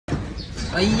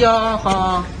哎呀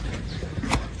哈！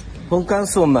从甘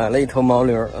肃买了一头毛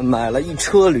驴，买了一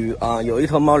车驴啊，有一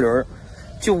头毛驴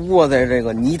就卧在这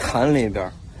个泥潭里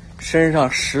边，身上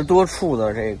10多处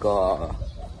的这个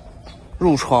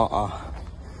褥疮啊，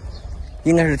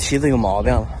应该是蹄子有毛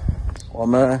病了。我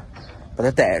们把它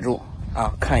逮住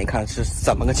啊，看一看是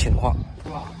怎么个情况。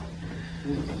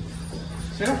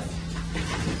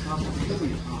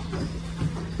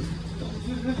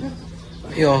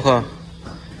哎呦呵！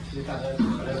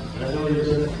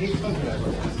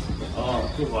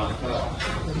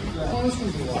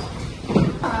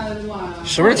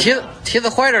是不是蹄子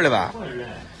坏着了吧？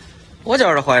我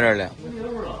觉着坏着了。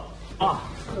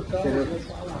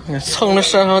蹭的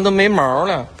身上都没毛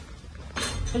了。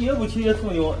他也不骑也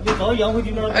蹭牛，你早养回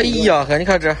去那。哎呀呵，你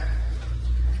看这。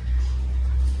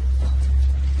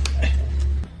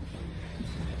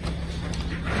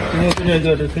因为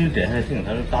这可以摘下行，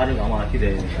他是打这干嘛？就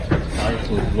得打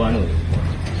出软了。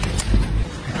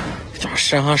这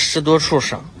身上10多处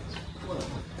伤，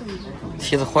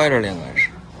蹄子坏着了，应该是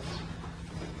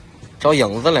找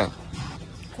影子了。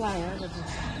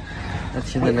那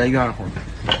蹄子在院乎，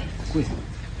跪，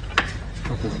这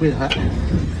不会还。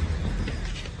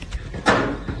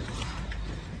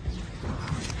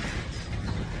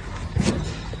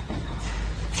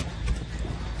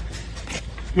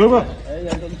有不？哎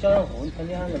呀，这个小两口，你看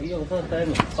你看那个有他在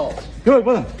那操，有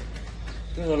不？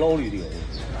这个老驴的，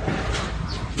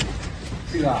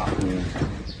这个啊，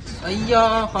哎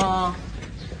呀哈！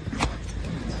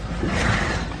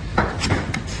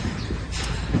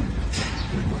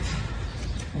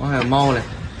我还有猫嘞，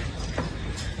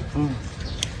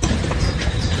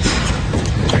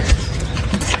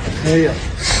哎呀，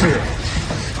是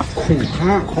空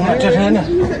啊，这是呢，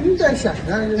你再想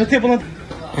想，这不能。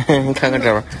你看看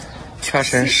这边，全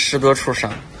身10多处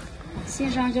伤，新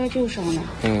伤叫旧伤呢。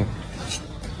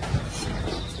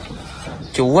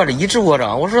就窝着，一直窝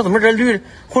着。我说怎么这驴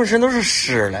浑身都是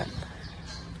湿的，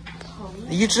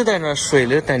一直在那水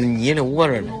里，在泥里窝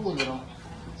着呢。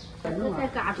在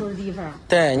嘎出的地方。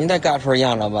对，你在嘎出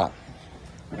养了吧？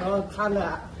然后他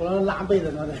那或者拉被子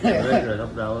那的。是他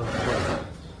不然我。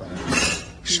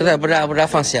实在不粘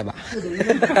放血吧。这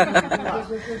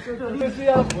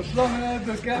要不知道那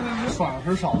这干那你爽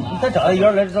是少了。再找一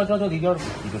点来找地点，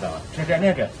你就这样，这你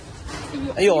看这。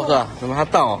哎呦呵，怎么还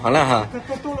倒上了哈？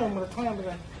都了没？同样不该。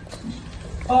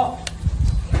啊。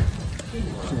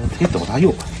这抖他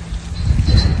右。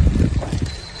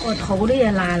我头里也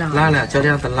拉了。拉了，脚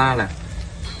丫子拉了。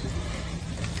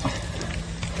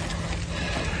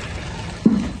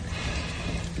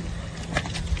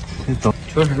你走。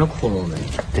全是那窟窿的。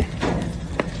对。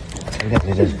你看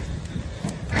这是。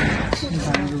你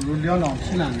看这不2张皮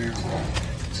那人。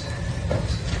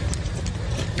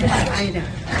大一点。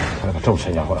把这么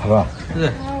沉家伙了是吧？对。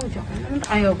好家伙，那么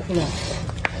大一个窟窿。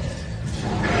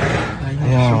哎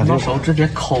呀，这手直接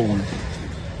抠呢。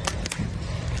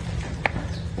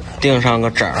钉上个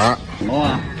针儿。好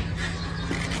啊。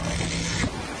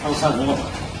还有3个。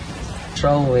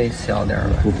稍微小点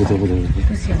吧。不行。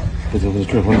不行，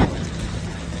这会儿。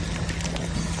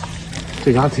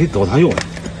这家忒抖他用了。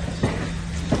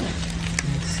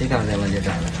膝盖再往这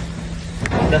站了。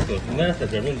那够，那在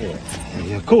这能够。哎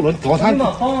呀，够了，抖他。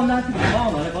好，那就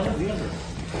好了，搞这个。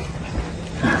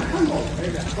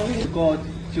搞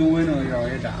9尾那个腰一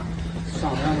站，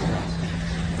上2个。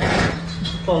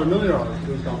到了能腰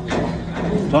就上。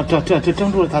这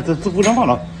整住了，他这不能放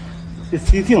了，这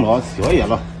腿定了，小野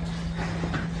了，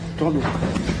整住，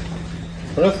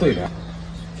把它碎点。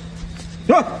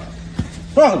行，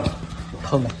上，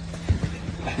疼吗？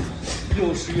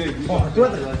又10月1号，这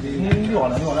个你撂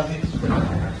了，平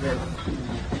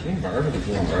板是个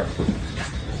平板。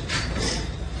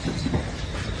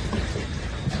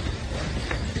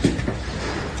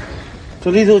这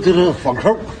里头就是放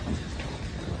口，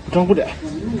整不了。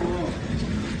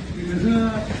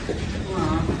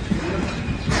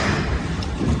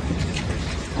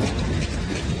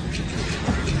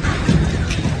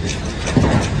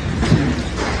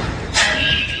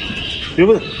对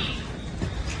不对？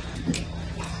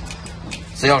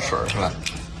紫药水是吧？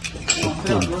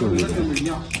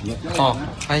哦，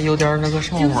还有点那个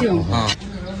什么味儿啊。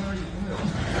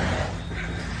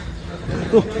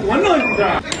我能有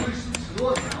点。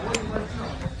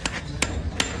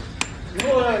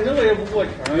那个也不过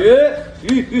气儿。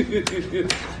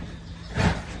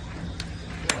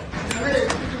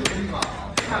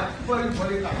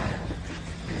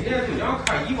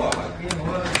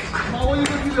妈，我一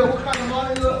个月我看他妈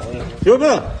那个。有病。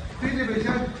对这边先。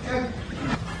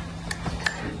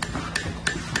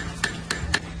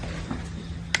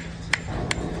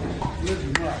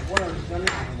我这是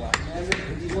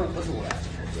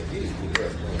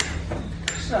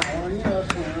啊，我说你要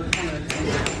从这看着，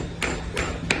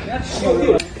人家吃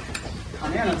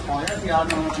看见了草也这样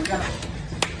弄了，你看。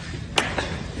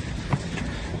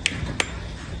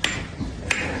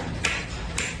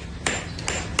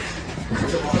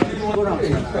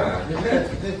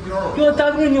给我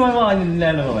打工你们往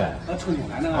来了呗？抽牛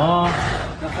来了啊！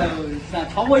那还有咱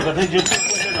超过这就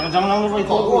张的为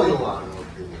好多用啊。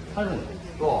他是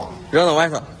扔到外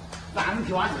头。咱们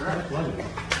完事儿。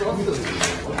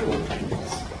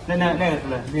那个是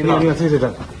嘞，那个腿是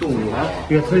正，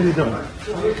这个腿是正的，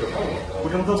不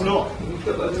正走不了。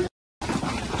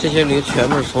这些驴全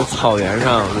部是从草原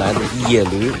上来的野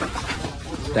驴，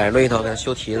在里头给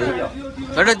修蹄子，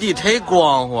而这地忒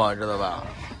光滑，知道吧？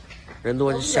人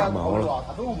多就下毛了。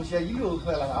他怎么不写1溜就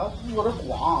可以了？他握着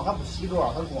光，他不吸着，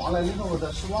他光在里头再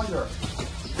使光劲儿。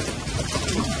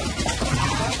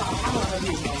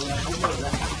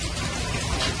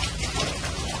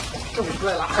这不出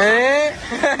来了？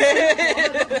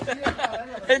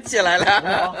哎，起来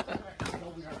了！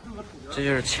这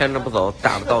就是牵着不走，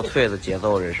打不倒退的节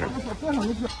奏，这是。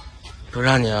不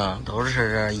让你啊，都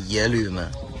是这野驴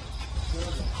们。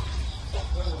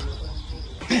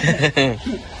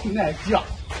耐犟，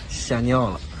吓尿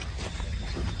了。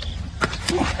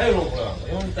太肉不了，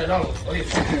因为在这可以。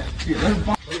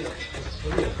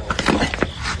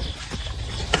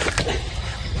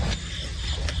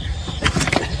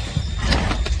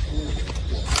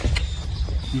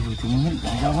一会中午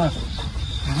两家饭，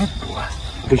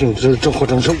不行，这正活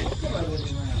正手，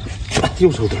右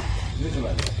手点。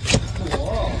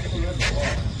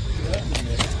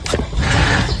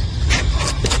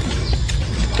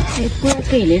这锅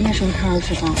给的那手套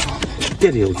是刚好，别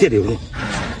溜。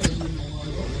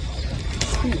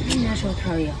你那手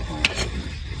套也好，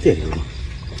别溜，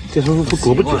这手不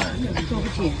过不去。过不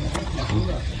去。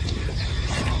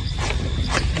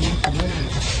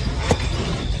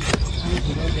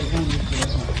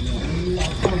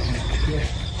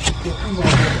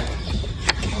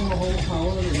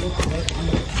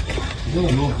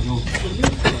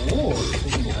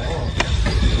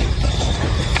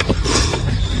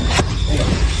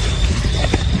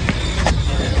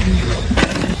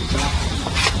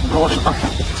我上，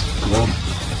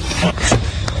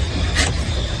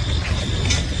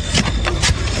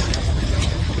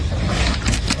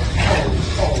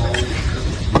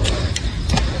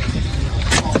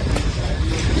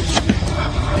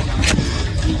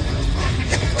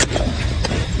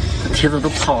蹄子都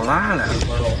泡烂了。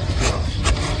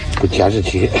不加湿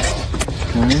器。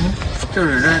就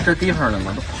是这地方了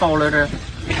嘛，都泡了这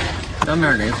表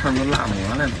面这一层都拉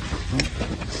膜了。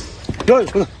哟，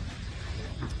不是。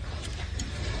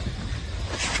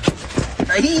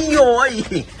哎呦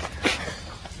喂！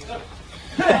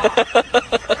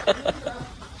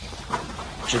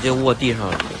直接卧地上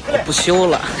了，不修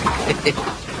了。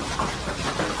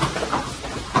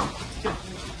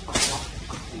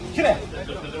起来，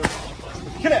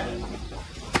起来，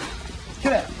起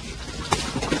来，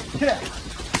起来！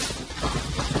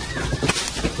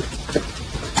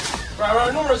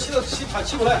玩弄着骑他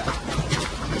骑不来。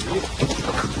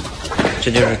这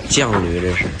就是犟驴，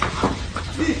这是。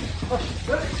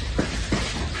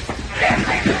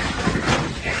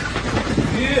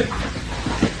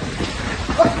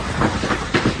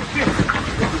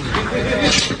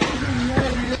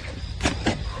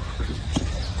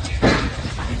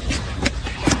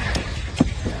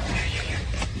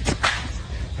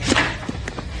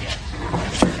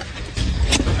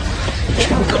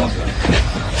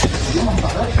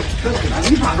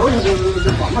你大楼他就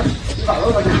关门，你大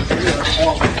楼他就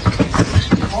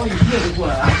好一夜就过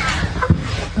来了。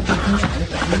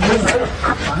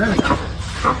反正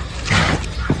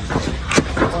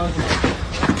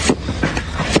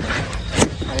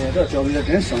哎呀，这小驴子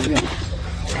真生病。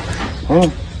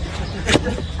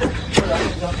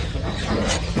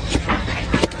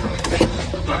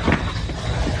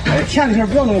哎，前天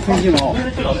不要那么狠心了。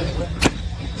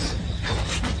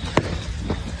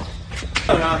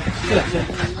等上了，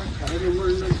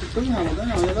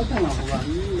也得动了，好吧？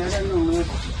你来这弄的。